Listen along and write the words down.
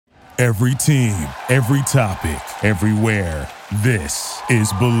Every team, every topic, everywhere. This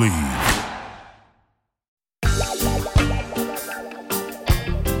is Believe.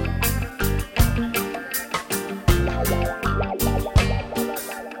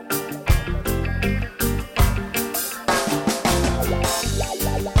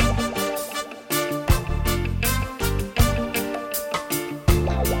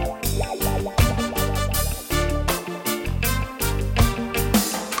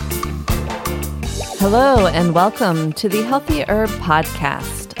 Hello and welcome to the Healthy Herb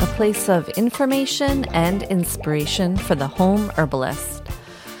Podcast, a place of information and inspiration for the home herbalist.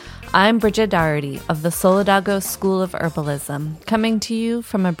 I'm Bridget Doherty of the Solidago School of Herbalism, coming to you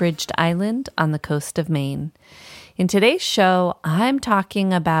from a bridged island on the coast of Maine. In today's show, I'm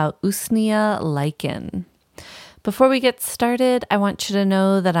talking about Usnea lichen. Before we get started, I want you to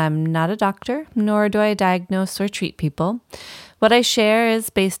know that I'm not a doctor, nor do I diagnose or treat people. What I share is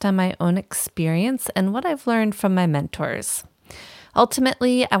based on my own experience and what I've learned from my mentors.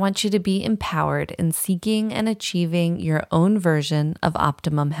 Ultimately, I want you to be empowered in seeking and achieving your own version of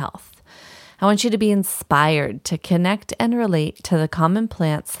optimum health. I want you to be inspired to connect and relate to the common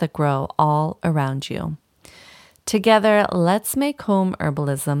plants that grow all around you. Together, let's make home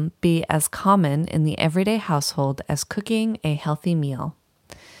herbalism be as common in the everyday household as cooking a healthy meal.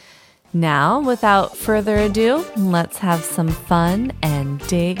 Now, without further ado, let's have some fun and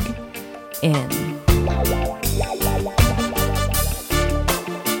dig in.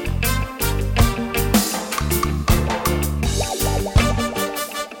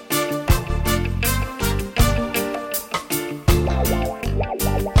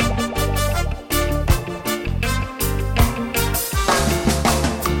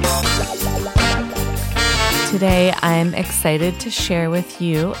 Today, I'm excited to share with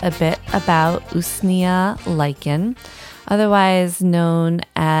you a bit about Usnea lichen, otherwise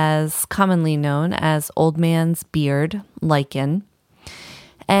commonly known as old man's beard lichen,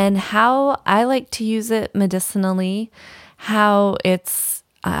 and how I like to use it medicinally, how it's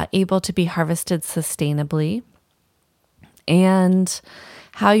able to be harvested sustainably, and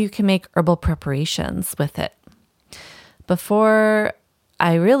how you can make herbal preparations with it. Before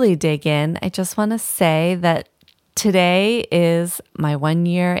I really dig in, I just want to say that today is my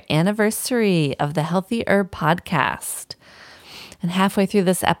 1-year anniversary of the Healthy Herb Podcast. And halfway through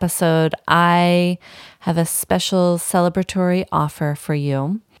this episode, I have a special celebratory offer for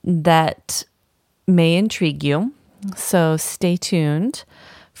you that may intrigue you. So stay tuned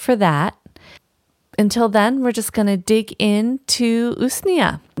for that. Until then, we're just going to dig into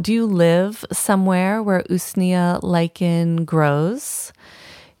Usnea. Do you live somewhere where Usnea lichen grows?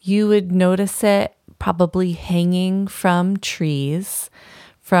 You would notice it probably hanging from trees,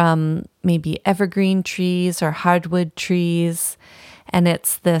 from maybe evergreen trees or hardwood trees. And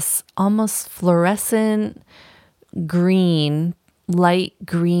it's this almost fluorescent green, light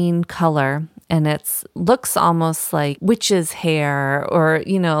green color. And it looks almost like witch's hair or,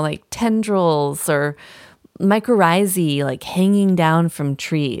 like tendrils or mycorrhizae, like hanging down from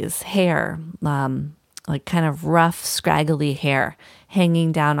trees, hair, like kind of rough, scraggly hair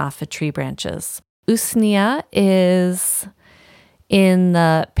hanging down off of tree branches. Usnea is in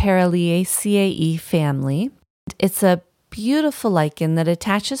the Paraliaceae family. It's a beautiful lichen that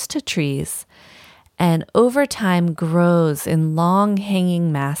attaches to trees and over time grows in long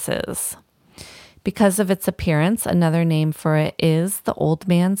hanging masses. Because of its appearance, another name for it is the old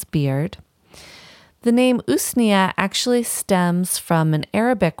man's beard. The name Usnea actually stems from an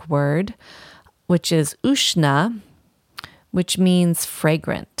Arabic word, which is ushna, which means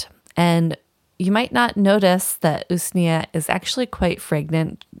fragrant. And you might not notice that Usnea is actually quite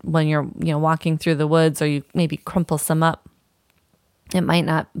fragrant when you're walking through the woods or you maybe crumple some up. It might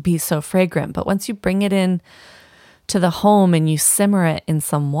not be so fragrant, but once you bring it in to the home and you simmer it in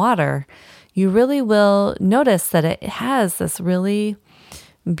some water, you really will notice that it has this really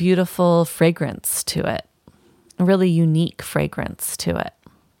beautiful fragrance to it, a really unique fragrance to it,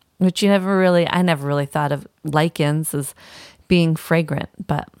 which I never really thought of lichens as being fragrant,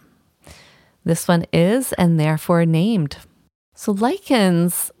 but this one is, and therefore named. So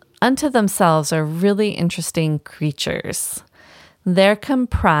lichens unto themselves are really interesting creatures. They're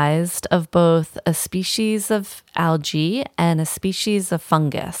comprised of both a species of algae and a species of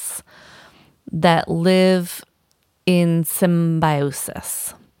fungus that live in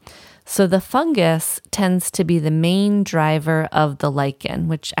symbiosis. So the fungus tends to be the main driver of the lichen,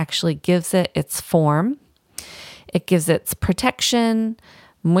 which actually gives it its form. It gives its protection,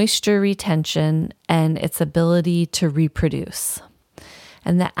 moisture retention, and its ability to reproduce.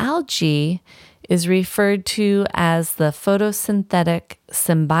 And the algae is referred to as the photosynthetic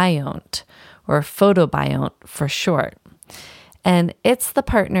symbiont, or photobiont for short. And it's the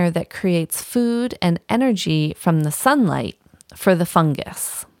partner that creates food and energy from the sunlight for the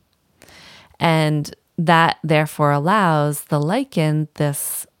fungus. And that therefore allows the lichen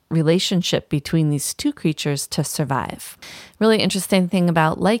this relationship between these two creatures to survive. Really interesting thing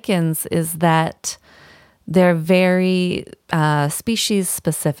about lichens is that they're very species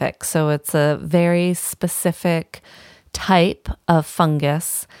specific. So it's a very specific type of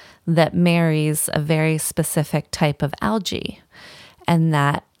fungus that marries a very specific type of algae. And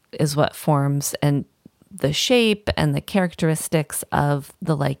that is what forms and the shape and the characteristics of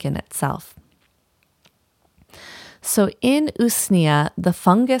the lichen itself. So in Usnea, the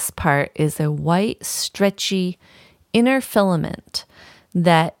fungus part is a white, stretchy inner filament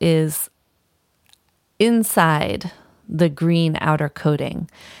that is inside the green outer coating.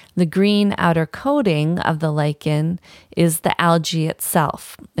 The green outer coating of the lichen is the algae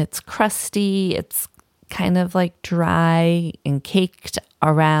itself. It's crusty, it's kind of like dry and caked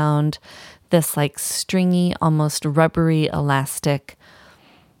around this like stringy, almost rubbery, elastic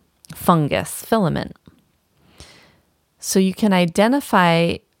fungus filament. So you can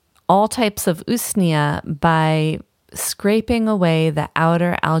identify all types of Usnea by scraping away the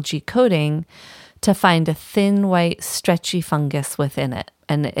outer algae coating to find a thin, white, stretchy fungus within it.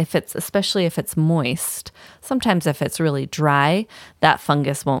 And especially if it's moist, sometimes if it's really dry, that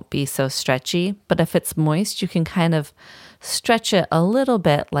fungus won't be so stretchy. But if it's moist, you can kind of stretch it a little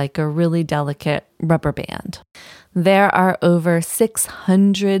bit like a really delicate rubber band. There are over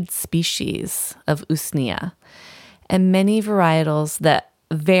 600 species of Usnea and many varietals that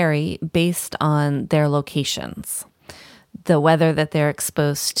vary based on their locations, the weather that they're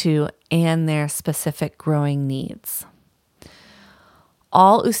exposed to, and their specific growing needs.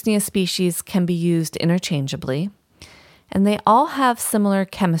 All Usnea species can be used interchangeably, and they all have similar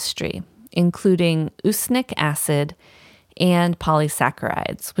chemistry, including usnic acid and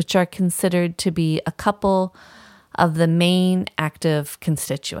polysaccharides, which are considered to be a couple of the main active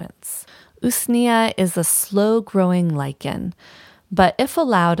constituents. Usnea is a slow-growing lichen, but if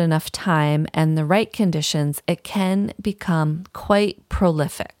allowed enough time and the right conditions, it can become quite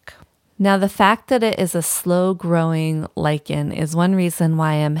prolific. Now, the fact that it is a slow-growing lichen is one reason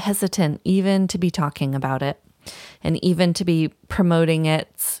why I'm hesitant even to be talking about it and even to be promoting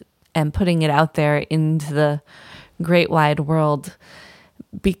it and putting it out there into the great wide world,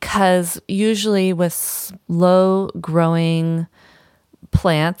 because usually with slow-growing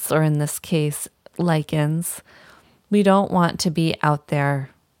plants, or in this case, lichens, we don't want to be out there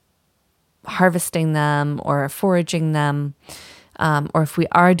harvesting them or foraging them. Or if we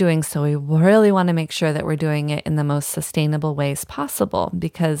are doing so, we really want to make sure that we're doing it in the most sustainable ways possible.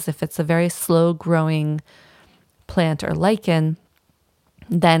 Because if it's a very slow growing plant or lichen,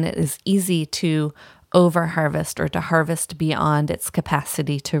 then it is easy to over-harvest or to harvest beyond its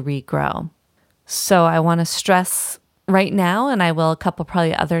capacity to regrow. So I want to stress right now, and I will a couple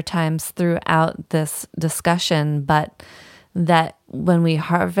probably other times throughout this discussion, but that when we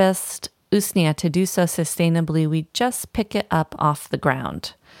harvest Usnea, to do so sustainably, we just pick it up off the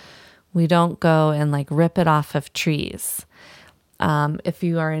ground. We don't go and like rip it off of trees. If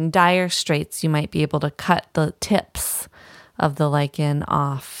you are in dire straits, you might be able to cut the tips of the lichen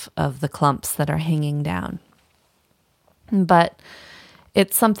off of the clumps that are hanging down. But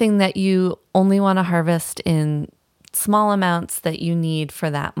it's something that you only want to harvest in small amounts that you need for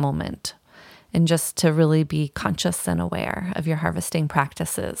that moment, and just to really be conscious and aware of your harvesting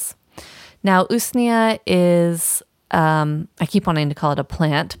practices. Now, Usnea is, I keep wanting to call it a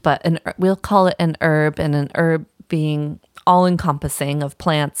plant, but we'll call it an herb, and an herb being all-encompassing of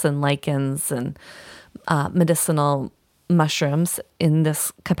plants and lichens and medicinal mushrooms in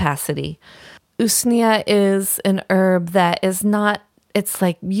this capacity. Usnea is an herb that is not, it's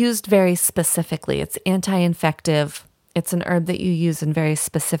like used very specifically. It's anti-infective. It's an herb that you use in very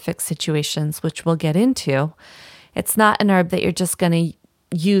specific situations, which we'll get into. It's not an herb that you're just going to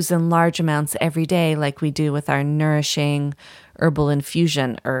use in large amounts every day like we do with our nourishing herbal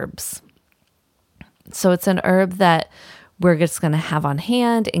infusion herbs. So it's an herb that we're just going to have on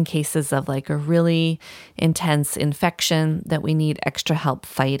hand in cases of like a really intense infection that we need extra help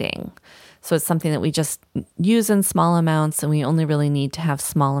fighting. So it's something that we just use in small amounts, and we only really need to have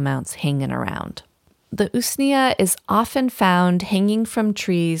small amounts hanging around. The Usnea is often found hanging from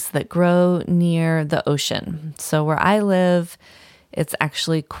trees that grow near the ocean. So where I live, it's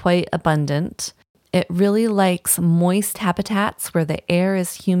actually quite abundant. It really likes moist habitats where the air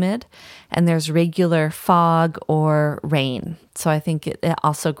is humid and there's regular fog or rain. So I think it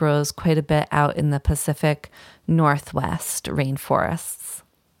also grows quite a bit out in the Pacific Northwest rainforests.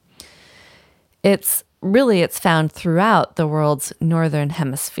 It's found throughout the world's northern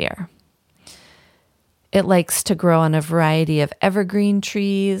hemisphere. It likes to grow on a variety of evergreen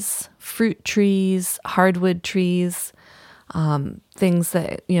trees, fruit trees, hardwood trees, things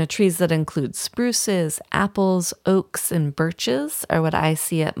that, trees that include spruces, apples, oaks, and birches are what I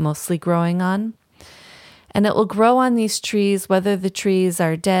see it mostly growing on. And it will grow on these trees whether the trees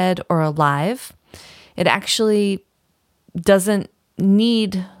are dead or alive. It actually doesn't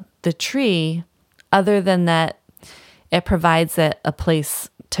need the tree other than that it provides it a place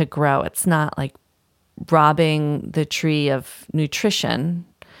to grow. It's not like robbing the tree of nutrition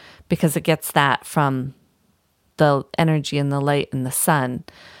because it gets that from the energy and the light and the sun.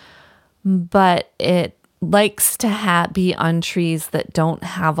 But it likes to be on trees that don't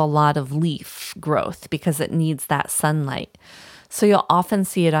have a lot of leaf growth because it needs that sunlight. So you'll often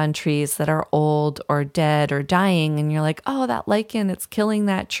see it on trees that are old or dead or dying, and you're like, oh, that lichen, it's killing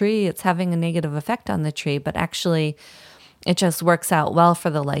that tree. It's having a negative effect on the tree. But actually, it just works out well for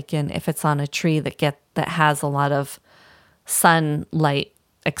the lichen if it's on a tree that has a lot of sunlight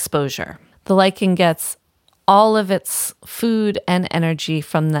exposure. The lichen gets all of its food and energy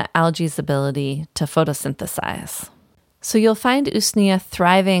from the algae's ability to photosynthesize. So you'll find Usnea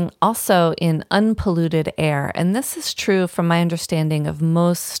thriving also in unpolluted air, and this is true from my understanding of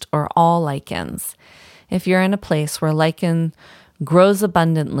most or all lichens. If you're in a place where lichen grows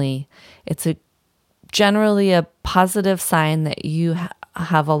abundantly, it's generally a positive sign that you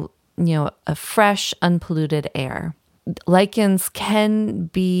have a fresh, unpolluted air. Lichens can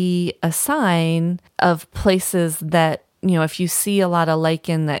be a sign of places that, if you see a lot of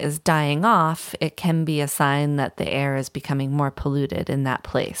lichen that is dying off, it can be a sign that the air is becoming more polluted in that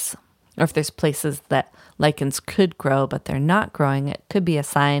place. Or if there's places that lichens could grow, but they're not growing, it could be a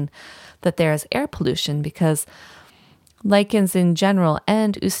sign that there is air pollution because lichens in general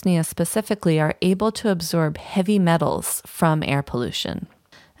and Usnea specifically are able to absorb heavy metals from air pollution.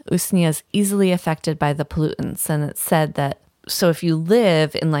 Usnea is easily affected by the pollutants, and it's said that so if you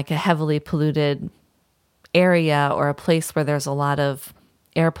live in like a heavily polluted area or a place where there's a lot of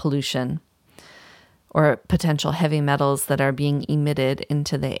air pollution or potential heavy metals that are being emitted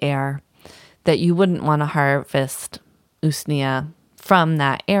into the air, that you wouldn't want to harvest Usnea from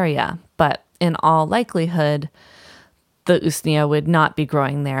that area. But in all likelihood, the Usnea would not be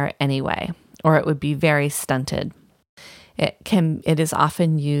growing there anyway, or it would be very stunted. It is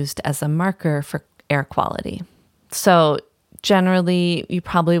often used as a marker for air quality. So generally, you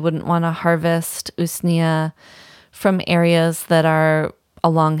probably wouldn't want to harvest Usnea from areas that are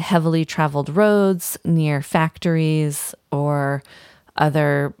along heavily traveled roads, near factories, or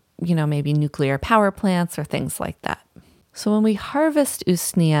other, maybe nuclear power plants or things like that. So when we harvest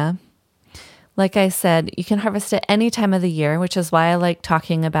Usnea, like I said, you can harvest it any time of the year, which is why I like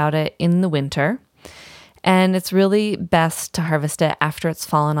talking about it in the winter. And it's really best to harvest it after it's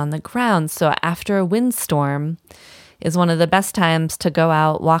fallen on the ground. So after a windstorm is one of the best times to go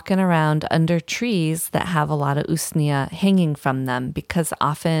out walking around under trees that have a lot of Usnea hanging from them, because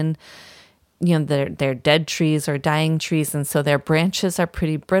often, they're dead trees or dying trees, and so their branches are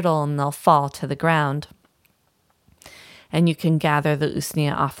pretty brittle and they'll fall to the ground. And you can gather the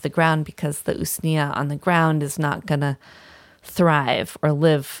Usnea off the ground because the Usnea on the ground is not going to thrive or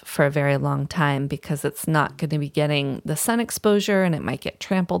live for a very long time because it's not going to be getting the sun exposure and it might get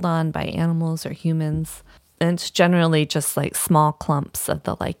trampled on by animals or humans. And it's generally just like small clumps of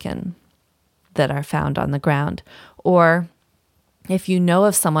the lichen that are found on the ground. Or if you know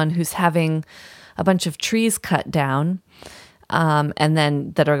of someone who's having a bunch of trees cut down, and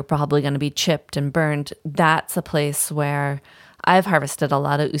then that are probably going to be chipped and burned, that's a place where I've harvested a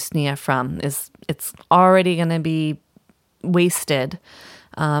lot of Usnea from. It's already going to be wasted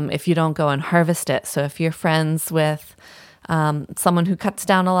if you don't go and harvest it. So if you're friends with someone who cuts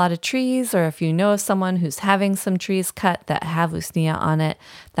down a lot of trees, or if you know of someone who's having some trees cut that have Usnea on it,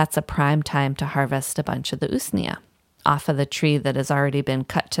 that's a prime time to harvest a bunch of the Usnea off of the tree that has already been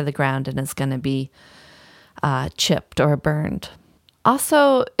cut to the ground and is going to be chipped or burned.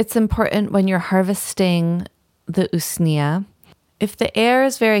 Also, it's important when you're harvesting the Usnea, if the air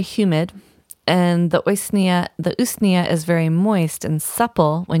is very humid and the Usnea is very moist and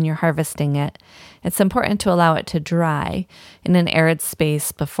supple when you're harvesting it, it's important to allow it to dry in an arid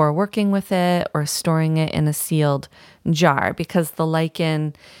space before working with it or storing it in a sealed jar, because the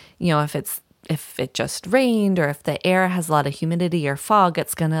lichen, if if it just rained or if the air has a lot of humidity or fog,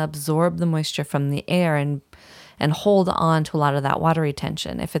 it's going to absorb the moisture from the air and hold on to a lot of that water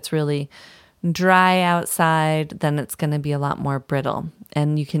retention. If it's really dry outside, then it's going to be a lot more brittle,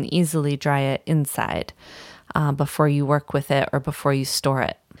 and you can easily dry it inside before you work with it or before you store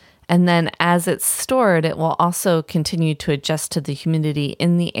it. And then as it's stored, it will also continue to adjust to the humidity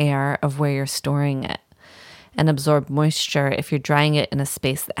in the air of where you're storing it and absorb moisture if you're drying it in a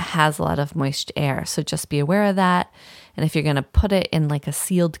space that has a lot of moist air. So just be aware of that. And if you're going to put it in like a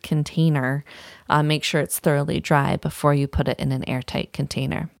sealed container, make sure it's thoroughly dry before you put it in an airtight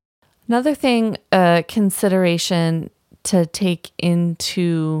container. Another thing, consideration to take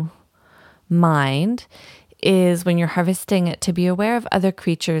into mind is when you're harvesting it, to be aware of other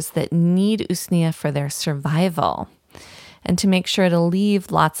creatures that need Usnea for their survival, and to make sure to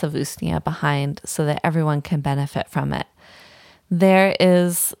leave lots of Usnea behind so that everyone can benefit from it. There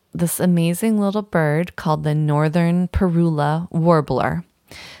is this amazing little bird called the northern parula warbler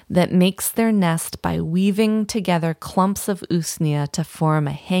that makes their nest by weaving together clumps of Usnea to form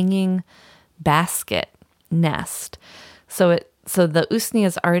a hanging basket nest. So the Usnea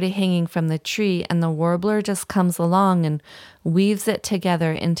is already hanging from the tree, and the warbler just comes along and weaves it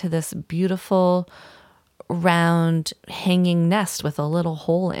together into this beautiful round hanging nest with a little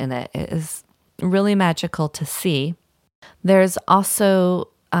hole in it. It is really magical to see. There's also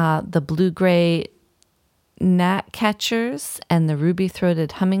the blue-gray gnatcatchers and the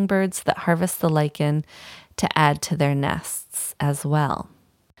ruby-throated hummingbirds that harvest the lichen to add to their nests as well.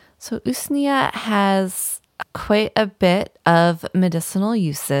 So Usnea has quite a bit of medicinal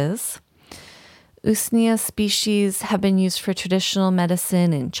uses. Usnea species have been used for traditional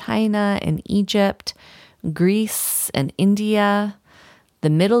medicine in China and Egypt, Greece and India, the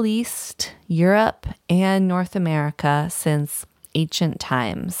Middle East, Europe, and North America since ancient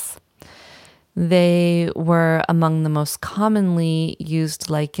times. They were among the most commonly used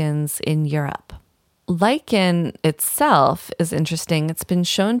lichens in Europe. Lichen itself is interesting. It's been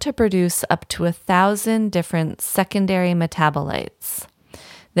shown to produce up to 1,000 different secondary metabolites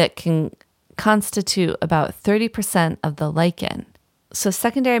that can constitute about 30% of the lichen. So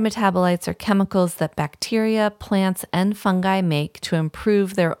secondary metabolites are chemicals that bacteria, plants, and fungi make to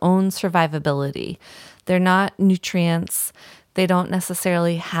improve their own survivability. They're not nutrients. They don't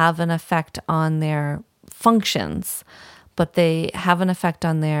necessarily have an effect on their functions, but they have an effect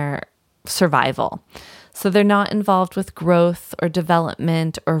on their survival. So they're not involved with growth or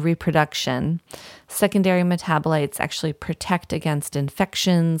development or reproduction. Secondary metabolites actually protect against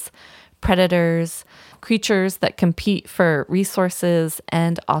infections, predators, creatures that compete for resources,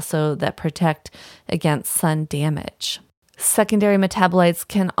 and also that protect against sun damage. Secondary metabolites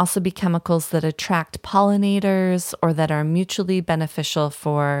can also be chemicals that attract pollinators or that are mutually beneficial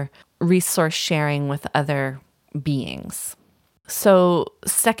for resource sharing with other beings. So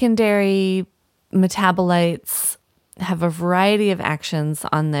secondary metabolites have a variety of actions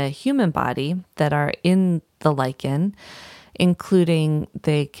on the human body that are in the lichen, including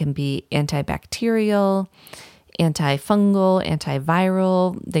they can be antibacterial, antifungal,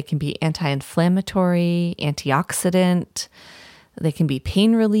 antiviral. They can be anti-inflammatory, antioxidant. They can be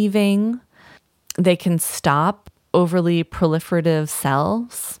pain relieving. They can stop overly proliferative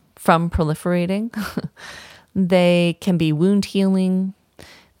cells from proliferating. They can be wound healing.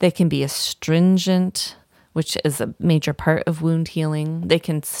 They can be astringent, which is a major part of wound healing. They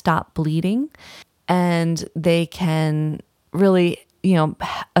can stop bleeding, and they can really,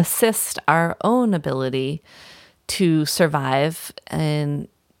 assist our own ability to survive and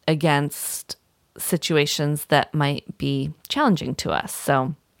against situations that might be challenging to us.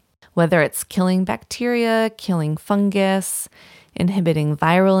 So whether it's killing bacteria, killing fungus, inhibiting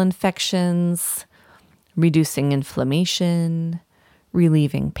viral infections, reducing inflammation,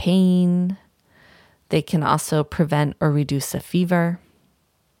 relieving pain, they can also prevent or reduce a fever.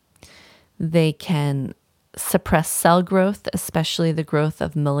 They can suppress cell growth, especially the growth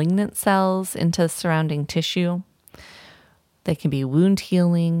of malignant cells into surrounding tissue. They can be wound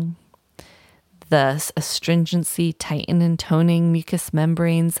healing. The astringency, tighten and toning mucous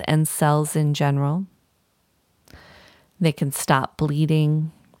membranes and cells in general. They can stop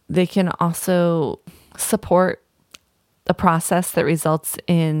bleeding. They can also support the process that results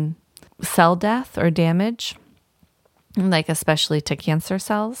in cell death or damage, like especially to cancer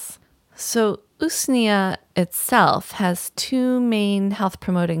cells. So Usnea itself has two main health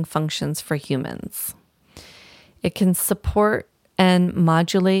promoting functions for humans. It can support and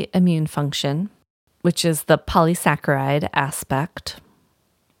modulate immune function, which is the polysaccharide aspect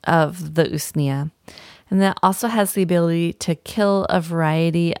of the Usnea. And that also has the ability to kill a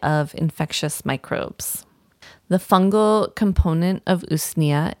variety of infectious microbes. The fungal component of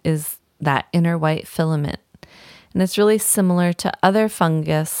Usnea is that inner white filament. And it's really similar to other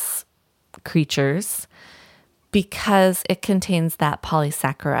fungus creatures because it contains that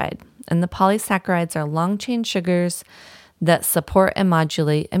polysaccharide. And the polysaccharides are long-chain sugars that support and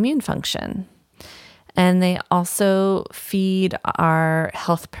modulate immune function. And they also feed our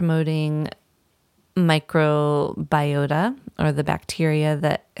health-promoting microbiota, or the bacteria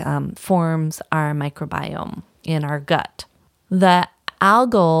that forms our microbiome in our gut. The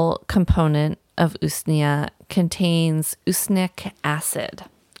algal component of Usnea contains usneic acid,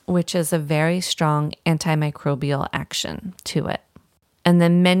 which is a very strong antimicrobial action to it. And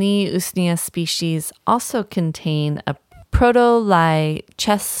then many Usnea species also contain a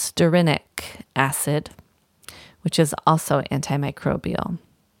protolychesterinic acid, which is also antimicrobial.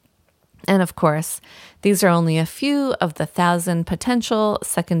 And of course, these are only a few of the 1,000 potential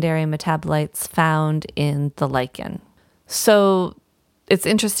secondary metabolites found in the lichen. So it's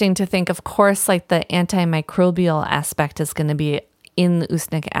interesting to think, of course, like the antimicrobial aspect is going to be in the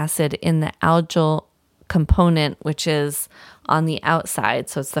usneic acid in the algal component, which is on the outside.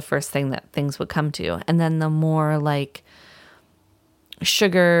 So it's the first thing that things would come to. And then the more like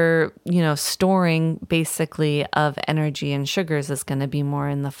sugar, storing basically of energy and sugars is going to be more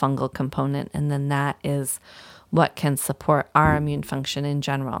in the fungal component. And then that is what can support our immune function in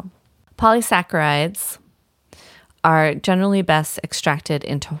general. Polysaccharides are generally best extracted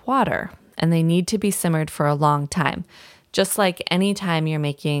into water, and they need to be simmered for a long time. Just like any time you're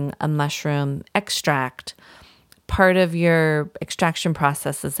making a mushroom extract, part of your extraction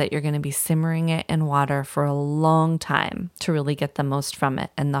process is that you're going to be simmering it in water for a long time to really get the most from it.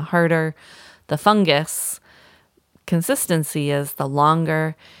 And the harder the fungus consistency is, the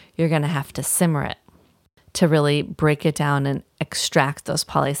longer you're going to have to simmer it to really break it down and extract those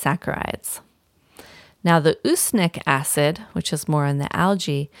polysaccharides. Now, the usneic acid, which is more in the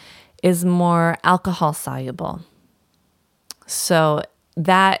algae, is more alcohol soluble. So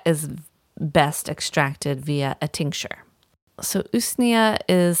that is best extracted via a tincture. So Usnea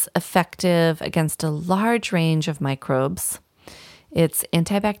is effective against a large range of microbes. It's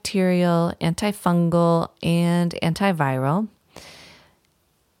antibacterial, antifungal, and antiviral.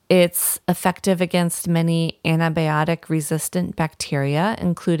 It's effective against many antibiotic-resistant bacteria,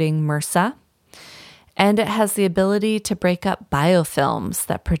 including MRSA. And it has the ability to break up biofilms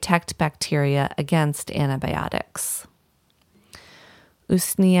that protect bacteria against antibiotics.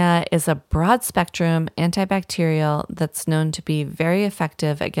 Usnea is a broad-spectrum antibacterial that's known to be very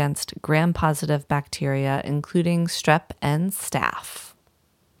effective against gram-positive bacteria, including strep and staph.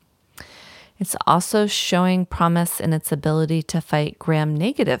 It's also showing promise in its ability to fight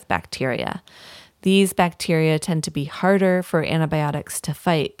gram-negative bacteria. These bacteria tend to be harder for antibiotics to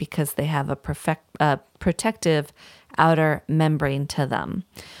fight because they have a protective outer membrane to them.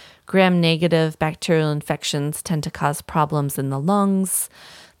 Gram-negative bacterial infections tend to cause problems in the lungs,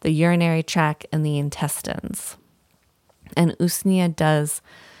 the urinary tract, and the intestines. And Usnea does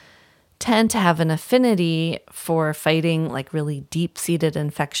tend to have an affinity for fighting like really deep-seated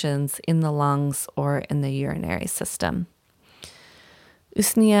infections in the lungs or in the urinary system.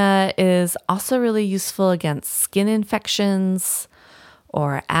 Usnea is also really useful against skin infections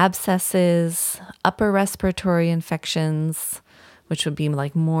or abscesses, upper respiratory infections, which would be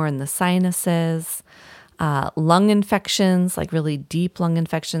like more in the sinuses, lung infections, like really deep lung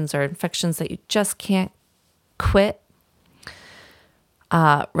infections or infections that you just can't quit,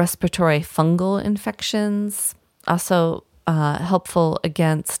 respiratory fungal infections, also helpful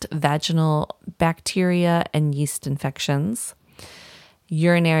against vaginal bacteria and yeast infections,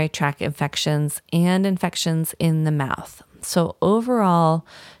 urinary tract infections, and infections in the mouth. So overall,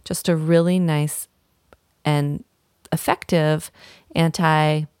 just a really nice and effective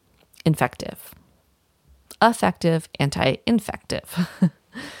anti-infective. Effective anti-infective.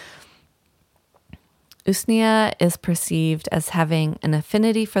 Usnea is perceived as having an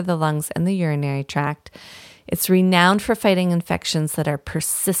affinity for the lungs and the urinary tract. It's renowned for fighting infections that are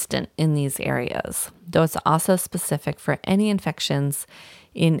persistent in these areas, though it's also specific for any infections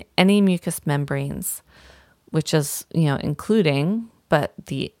in any mucous membranes, which is, including, but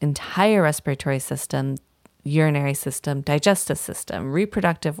the entire respiratory system, urinary system, digestive system,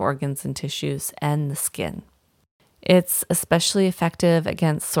 reproductive organs and tissues, and the skin. It's especially effective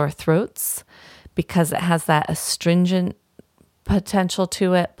against sore throats because it has that astringent potential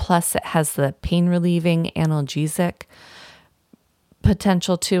to it, plus it has the pain relieving analgesic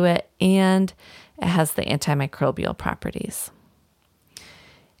potential to it, and it has the antimicrobial properties.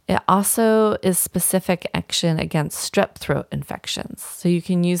 It also is specific action against strep throat infections. So you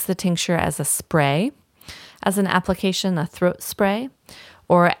can use the tincture as a spray, as an application, a throat spray,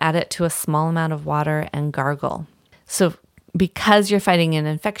 or add it to a small amount of water and gargle. So because you're fighting an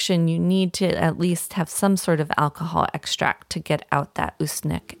infection, you need to at least have some sort of alcohol extract to get out that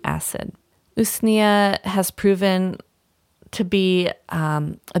usnic acid. Usnea has proven to be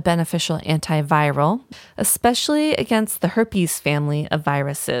a beneficial antiviral, especially against the herpes family of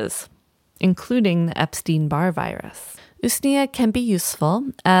viruses, including the Epstein-Barr virus. Usnea can be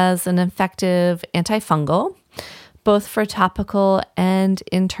useful as an effective antifungal, both for topical and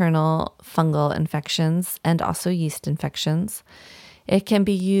internal fungal infections and also yeast infections. It can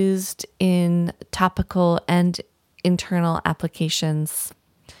be used in topical and internal applications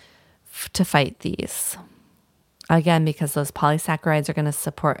to fight these. Again, because those polysaccharides are going to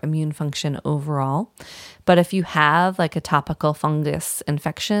support immune function overall. But if you have like a topical fungus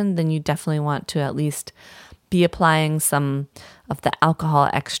infection, then you definitely want to at least be applying some of the alcohol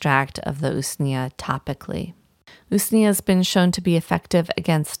extract of the Usnea topically. Usnea has been shown to be effective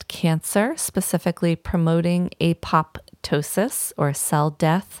against cancer, specifically promoting apoptosis or cell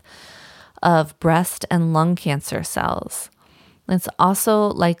death of breast and lung cancer cells. It's also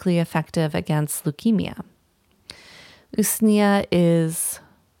likely effective against leukemia. Usnea is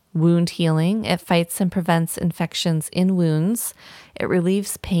wound healing. It fights and prevents infections in wounds. It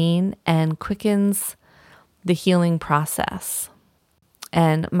relieves pain and quickens the healing process.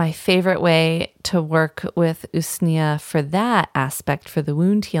 And my favorite way to work with Usnea for that aspect, for the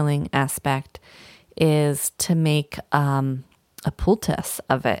wound healing aspect, is to make a poultice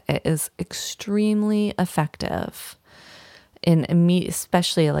of it. It is extremely effective.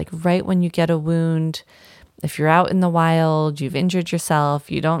 Especially like right when you get a wound, if you're out in the wild, you've injured yourself,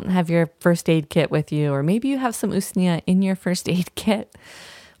 you don't have your first aid kit with you, or maybe you have some Usnea in your first aid kit,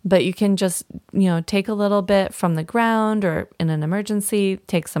 but you can just, take a little bit from the ground, or in an emergency,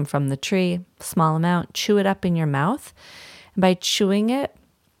 take some from the tree, small amount, chew it up in your mouth. And by chewing it,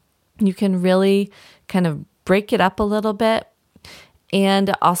 you can really kind of break it up a little bit,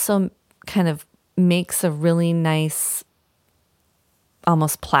 and also kind of makes a really nice,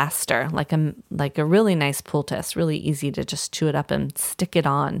 almost plaster, like a really nice poultice, really easy to just chew it up and stick it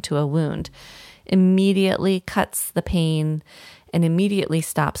on to a wound. Immediately cuts the pain and immediately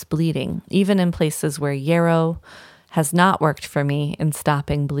stops bleeding. Even in places where yarrow has not worked for me in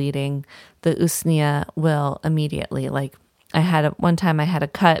stopping bleeding, the Usnea will immediately. Like one time I had a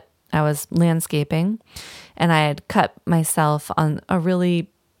cut, I was landscaping, and I had cut myself on a really,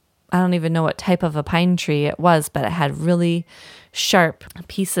 I don't even know what type of a pine tree it was, but it had really sharp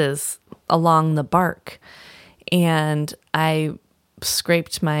pieces along the bark. And I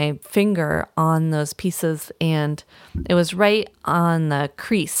scraped my finger on those pieces, and it was right on the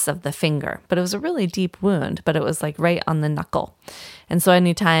crease of the finger, but it was a really deep wound, but it was like right on the knuckle. And so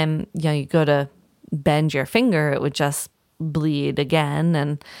anytime, you go to bend your finger, it would just bleed again.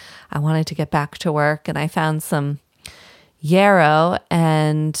 And I wanted to get back to work, and I found some yarrow,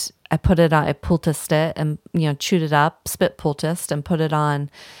 and I put it on, I poulticed it and, chewed it up, spit poulticed and put it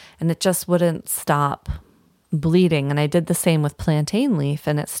on, and it just wouldn't stop bleeding. And I did the same with plantain leaf,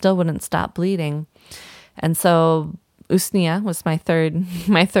 and it still wouldn't stop bleeding. And so Usnea was my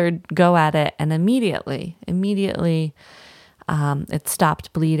third go at it, and immediately it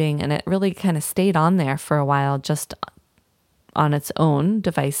stopped bleeding, and it really kind of stayed on there for a while, just on its own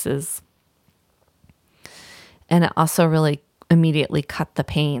devices. And it also really immediately cut the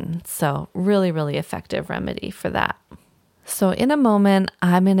pain. So really, really effective remedy for that. So in a moment,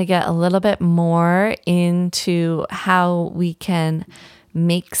 I'm going to get a little bit more into how we can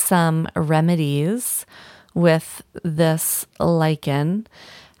make some remedies with this lichen.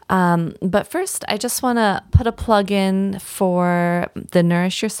 But first, I just want to put a plug in for the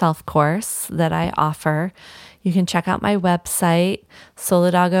Nourish Yourself course that I offer. You can check out my website,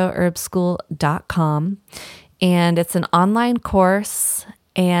 solidagoherbschool.com. And it's an online course,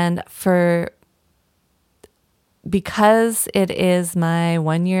 and because it is my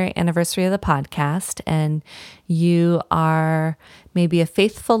 1-year anniversary of the podcast, and you are maybe a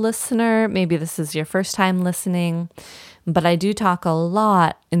faithful listener, maybe this is your first time listening, but I do talk a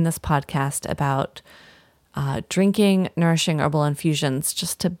lot in this podcast about drinking nourishing herbal infusions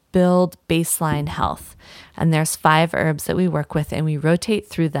just to build baseline health. And there's 5 herbs that we work with, and we rotate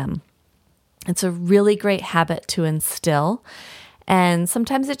through them. It's a really great habit to instill, and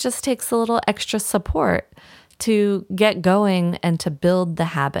sometimes it just takes a little extra support to get going and to build the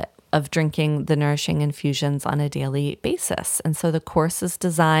habit of drinking the nourishing infusions on a daily basis. And so the course is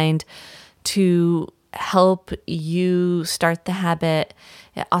designed to help you start the habit.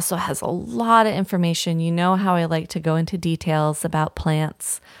 It also has a lot of information. You know how I like to go into details about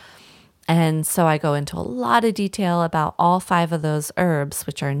plants. And so I go into a lot of detail about all 5 of those herbs,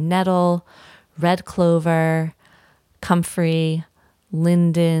 which are nettle, red clover, comfrey,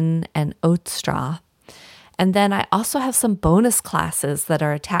 linden, and oat straw. And then I also have some bonus classes that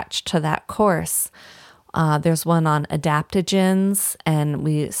are attached to that course. There's one on adaptogens, and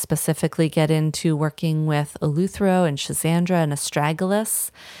we specifically get into working with eleuthero and schizandra and astragalus.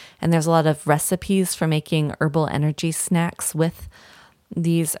 And there's a lot of recipes for making herbal energy snacks with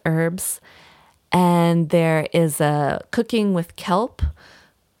these herbs. And there is a cooking with kelp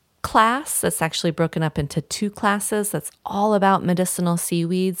class that's actually broken up into 2 classes. That's all about medicinal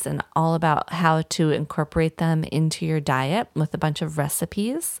seaweeds and all about how to incorporate them into your diet with a bunch of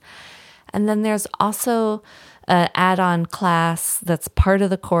recipes. And then there's also an add-on class that's part of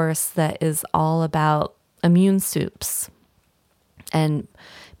the course that is all about immune soups and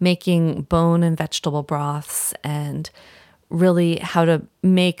making bone and vegetable broths and really how to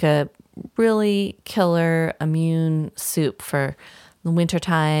make a really killer immune soup for the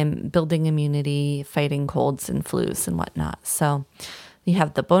wintertime, building immunity, fighting colds and flus and whatnot. So you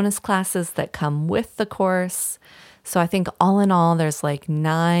have the bonus classes that come with the course. So I think all in all, there's like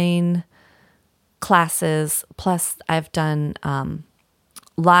 9 classes. Plus I've done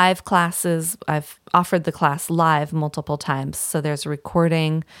live classes. I've offered the class live multiple times. So there's a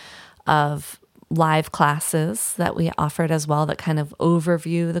recording of live classes that we offered as well that kind of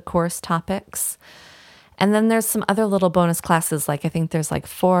overview the course topics. And then there's some other little bonus classes, like I think there's like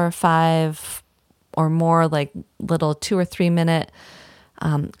 4 or 5 or more like little 2 or 3 minute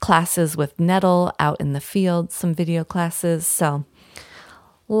classes with nettle out in the field, some video classes. So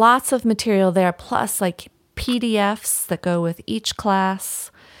lots of material there, plus like PDFs that go with each class.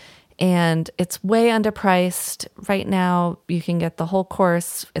 And it's way underpriced. Right now, you can get the whole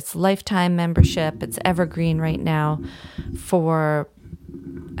course. It's lifetime membership. It's evergreen right now for,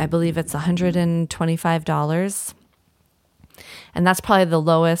 I believe it's $125. And that's probably the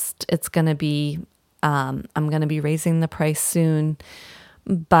lowest it's going to be. I'm going to be raising the price soon.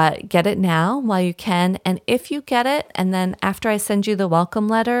 But get it now while you can. And if you get it, and then after I send you the welcome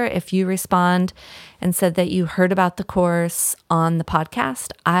letter, if you respond and said that you heard about the course on the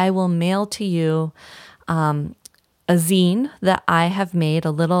podcast, I will mail to you a zine that I have made,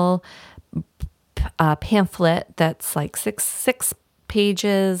 a little pamphlet that's like six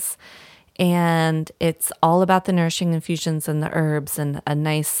pages. And it's all about the nourishing infusions and the herbs, and a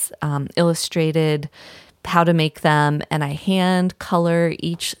nice illustrated how to make them, and I hand color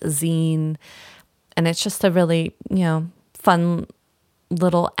each zine, and it's just a really, fun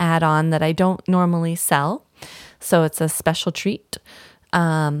little add-on that I don't normally sell. So it's a special treat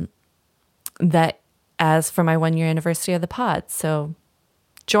that as for my 1-year anniversary of the pod. So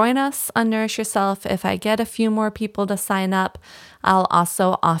join us on Nourish Yourself. If I get a few more people to sign up, I'll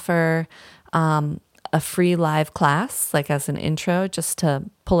also offer a free live class, like as an intro, just to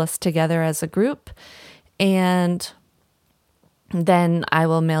pull us together as a group. And then I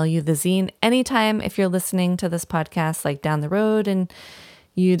will mail you the zine anytime. If you're listening to this podcast like down the road and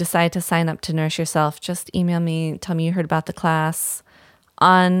you decide to sign up to Nourish Yourself, just email me, tell me you heard about the class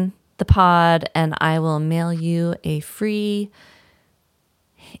on the pod, and I will mail you a free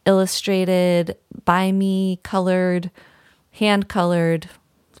illustrated, by me, colored, hand-colored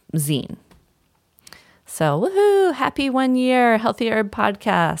zine. So woohoo, happy 1 year Healthy Herb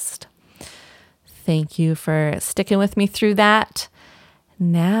podcast. Thank you for sticking with me through that.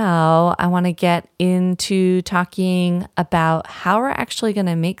 Now I want to get into talking about how we're actually going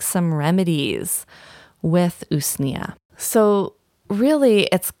to make some remedies with Usnea. So really,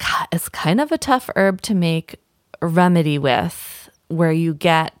 it's kind of a tough herb to make a remedy with, where you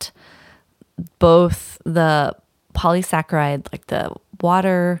get both the polysaccharide, like the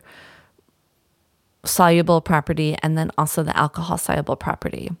water soluble property, and then also the alcohol soluble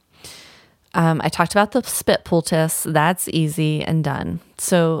property. I talked about the spit poultice. That's easy and done.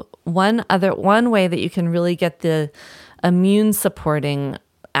 So one way that you can really get the immune supporting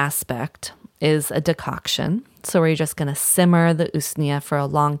aspect is a decoction. So where you're just going to simmer the Usnea for a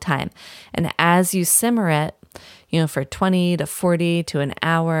long time. And as you simmer it, for 20 to 40 to an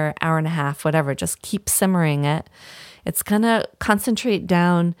hour, hour and a half, whatever, just keep simmering it. It's going to concentrate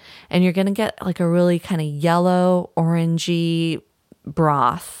down, and you're going to get like a really kind of yellow, orangey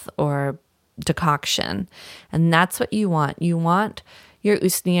broth or decoction. And that's what you want. You want your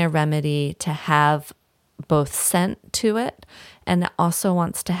Usnea remedy to have both scent to it, and it also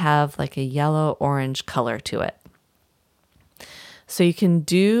wants to have like a yellow orange color to it. So you can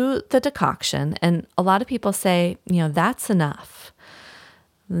do the decoction, and a lot of people say, that's enough.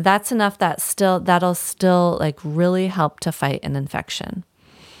 That's enough. That'll still like really help to fight an infection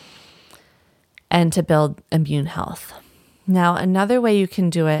and to build immune health. Now, another way you can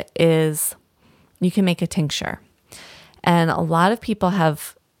do it is you can make a tincture. And a lot of people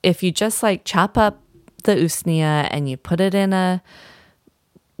have, if you just like chop up the Usnea and you put it in a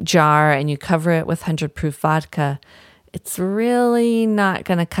jar and you cover it with 100 proof vodka, it's really not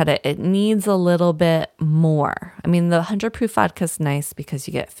going to cut it. It needs a little bit more. I mean, the 100 proof vodka is nice because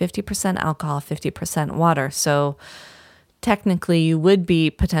you get 50% alcohol, 50% water. So technically you would be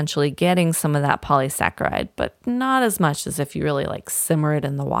potentially getting some of that polysaccharide, but not as much as if you really like simmer it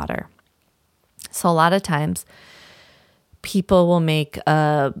in the water. So a lot of times people will make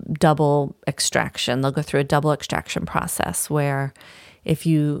a double extraction. They'll go through a double extraction process where if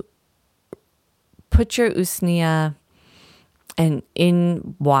you put your Usnea and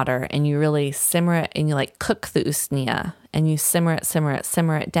in water and you really simmer it and you like cook the Usnea and you simmer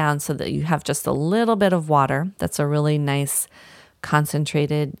it down so that you have just a little bit of water. That's a really nice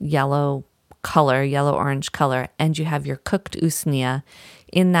concentrated yellow orange color. And you have your cooked Usnea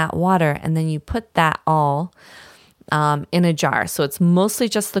in that water. And then you put that all in a jar. So it's mostly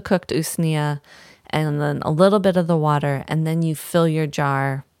just the cooked Usnea and then a little bit of the water. And then you fill your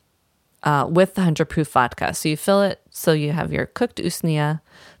jar with the 100 proof vodka. So you fill it so you have your cooked Usnea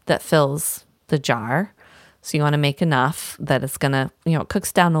that fills the jar. So you want to make enough that it's going to, it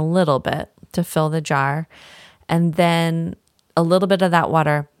cooks down a little bit to fill the jar. And then a little bit of that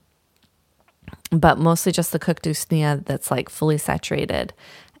water, but mostly just the cooked Usnea that's like fully saturated.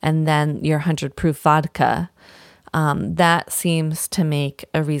 And then your 100 proof vodka, that seems to make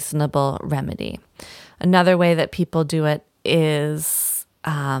a reasonable remedy. Another way that people do it is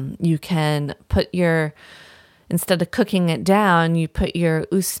you can put instead of cooking it down, you put your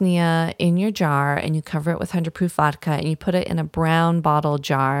Usnea in your jar and you cover it with 100 proof vodka and you put it in a brown bottle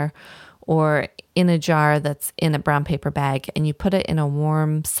jar or in a jar that's in a brown paper bag and you put it in a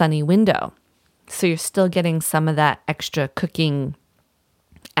warm, sunny window. So you're still getting some of that extra cooking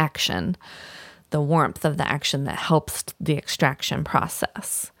action, the warmth of the action that helps the extraction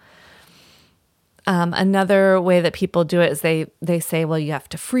process. Another way that people do it is they say, well, you have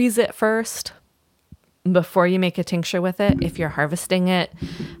to freeze it first before you make a tincture with it. If you're harvesting it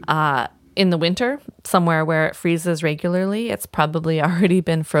in the winter, somewhere where it freezes regularly, it's probably already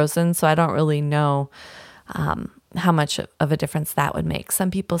been frozen. So I don't really know how much of a difference that would make.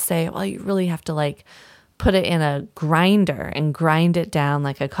 Some people say, well, you really have to like put it in a grinder and grind it down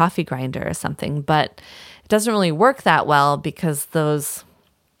like a coffee grinder or something. But it doesn't really work that well because that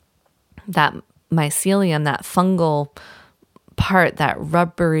mycelium, that fungal part, that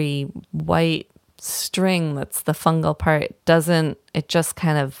rubbery white string that's the fungal part, it does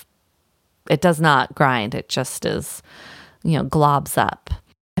not grind. It just is, globs up.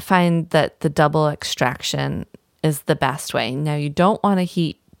 I find that the double extraction is the best way. Now, you don't want to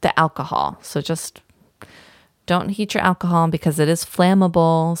heat the alcohol. So just don't heat your alcohol because it is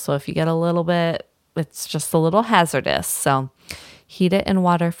flammable. So if you get a little bit, it's just a little hazardous. So heat it in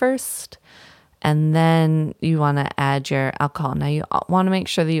water first. And then you want to add your alcohol. Now, you want to make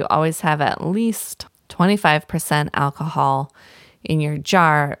sure that you always have at least 25% alcohol in your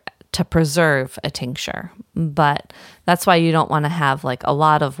jar to preserve a tincture. But that's why you don't want to have like a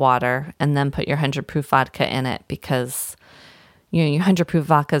lot of water and then put your 100 proof vodka in it because your 100 proof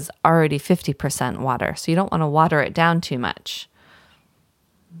vodka is already 50% water. So you don't want to water it down too much.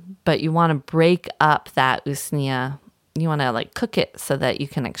 But you want to break up that Usnea. You want to like cook it so that you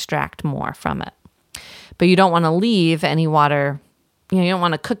can extract more from it. But you don't want to leave any water. You don't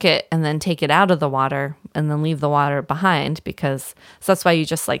want to cook it and then take it out of the water and then leave the water behind so that's why you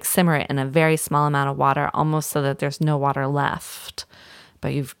just like simmer it in a very small amount of water, almost so that there's no water left.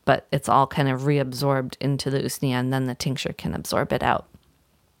 But it's all kind of reabsorbed into the Usnea and then the tincture can absorb it out.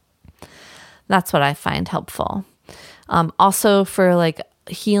 That's what I find helpful. Also for like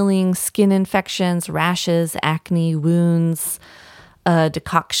healing skin infections, rashes, acne, wounds, a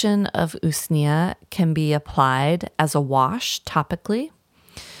decoction of Usnea can be applied as a wash topically.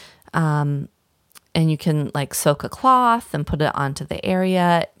 And you can like soak a cloth and put it onto the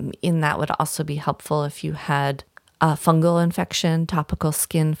area. And that would also be helpful if you had a fungal infection, topical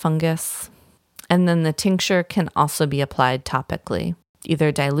skin fungus. And then the tincture can also be applied topically,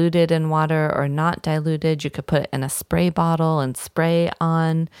 either diluted in water or not diluted. You could put it in a spray bottle and spray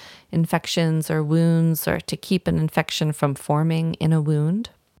on infections or wounds or to keep an infection from forming in a wound.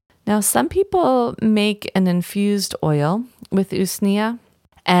 Now, some people make an infused oil with Usnea,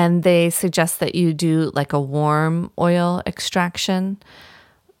 And they suggest that you do like a warm oil extraction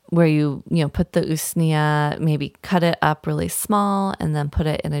where you put the Usnea, maybe cut it up really small and then put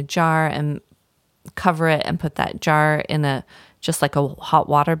it in a jar and cover it and put that jar in just like a hot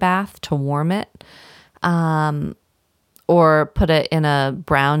water bath to warm it. Or put it in a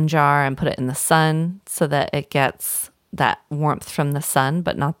brown jar and put it in the sun so that it gets that warmth from the sun,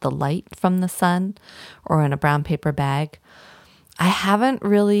 but not the light from the sun, or in a brown paper bag. I haven't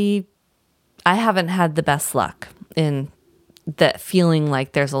had the best luck in that feeling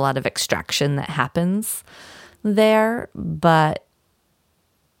like there's a lot of extraction that happens there, but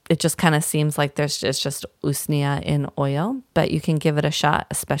it just kind of seems like it's just Usnea in oil, but you can give it a shot,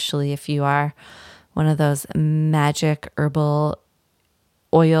 especially if you are one of those magic herbal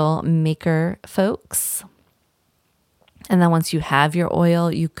oil maker folks. And then once you have your oil,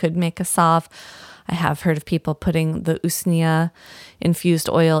 you could make a salve. I have heard of people putting the Usnea infused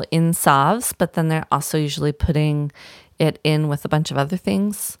oil in salves, but then they're also usually putting it in with a bunch of other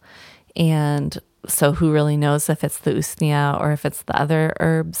things. And so who really knows if it's the Usnea or if it's the other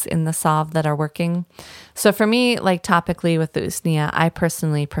herbs in the salve that are working. So for me, like topically with the Usnea, I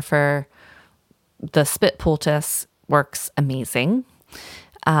personally prefer the spit poultice. Works amazing,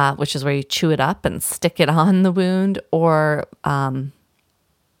 which is where you chew it up and stick it on the wound, or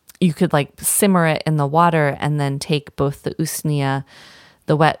you could like simmer it in the water and then take both the Usnea,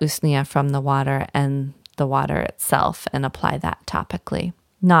 the wet Usnea from the water and the water itself and apply that topically.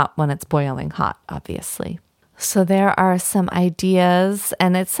 Not when it's boiling hot, obviously. So there are some ideas,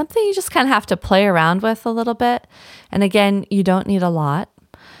 and it's something you just kind of have to play around with a little bit. And again, you don't need a lot.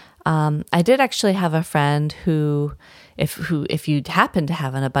 I did actually have a friend who if you happen to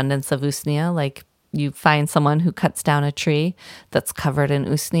have an abundance of Usnea, like you find someone who cuts down a tree that's covered in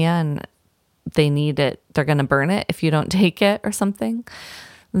Usnea and they need it, they're going to burn it if you don't take it or something,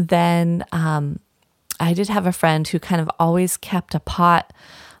 then I did have a friend who kind of always kept a pot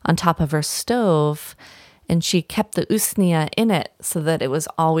on top of her stove, and she kept the Usnea in it so that it was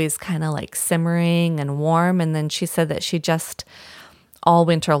always kind of like simmering and warm. And then she said that she just all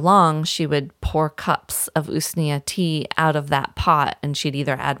winter long, she would pour cups of Usnea tea out of that pot, and she'd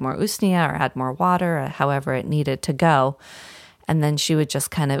either add more Usnea or add more water or however it needed to go. And then she would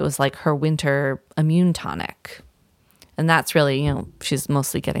just it was like her winter immune tonic. And that's really, she's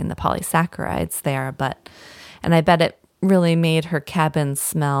mostly getting the polysaccharides there, and I bet it really made her cabin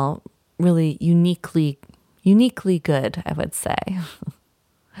smell really uniquely good, I would say.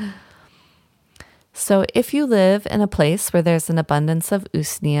 So if you live in a place where there's an abundance of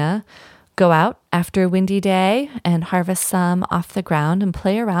Usnea, go out after a windy day and harvest some off the ground and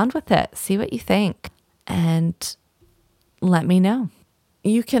play around with it. See what you think and let me know.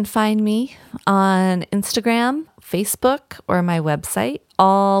 You can find me on Instagram, Facebook, or my website,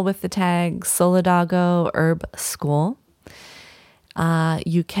 all with the tag Solidago Herb School.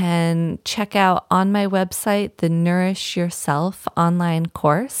 You can check out on my website the Nourish Yourself online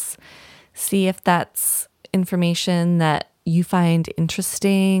course. See if that's information that you find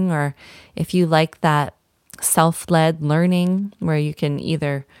interesting, or if you like that self-led learning where you can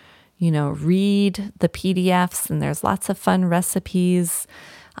either, read the PDFs and there's lots of fun recipes,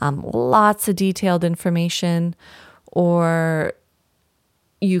 lots of detailed information, or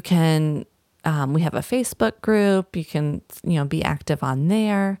you can, we have a Facebook group, you can, be active on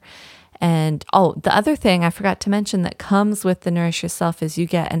there. And the other thing I forgot to mention that comes with the Nourish Yourself is you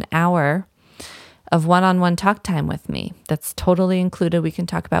get an hour of one-on-one talk time with me. That's totally included. We can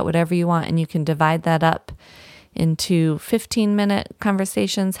talk about whatever you want, and you can divide that up into 15-minute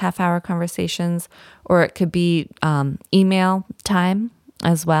conversations, half-hour conversations, or it could be email time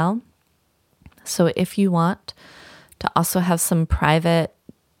as well. So if you want to also have some private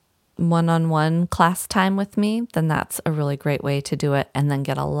one-on-one class time with me, then that's a really great way to do it, and then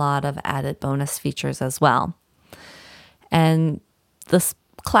get a lot of added bonus features as well. And this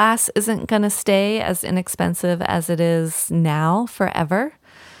class isn't going to stay as inexpensive as it is now forever.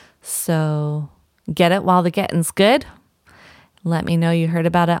 So get it while the getting's good. Let me know you heard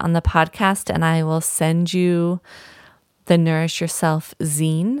about it on the podcast, and I will send you the Nourish Yourself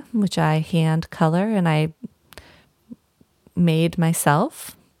zine, which I hand color and I made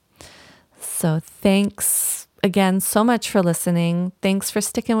myself. So thanks again so much for listening. Thanks for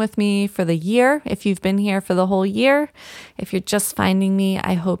sticking with me for the year. If you've been here for the whole year, if you're just finding me,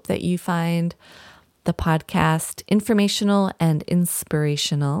 I hope that you find the podcast informational and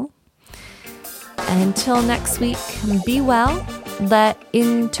inspirational. Until next week, be well, let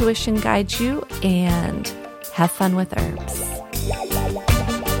intuition guide you, and have fun with herbs.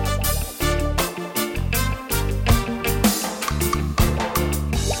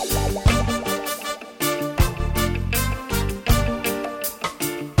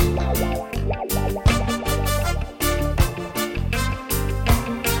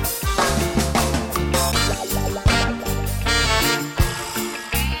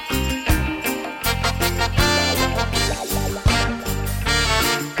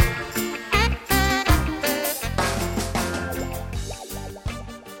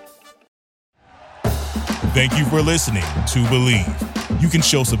 Thank you for listening to Believe. You can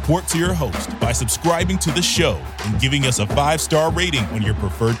show support to your host by subscribing to the show and giving us a 5-star rating on your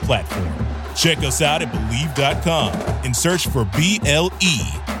preferred platform. Check us out at Believe.com and search for BLEAV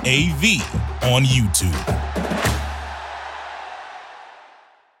on YouTube.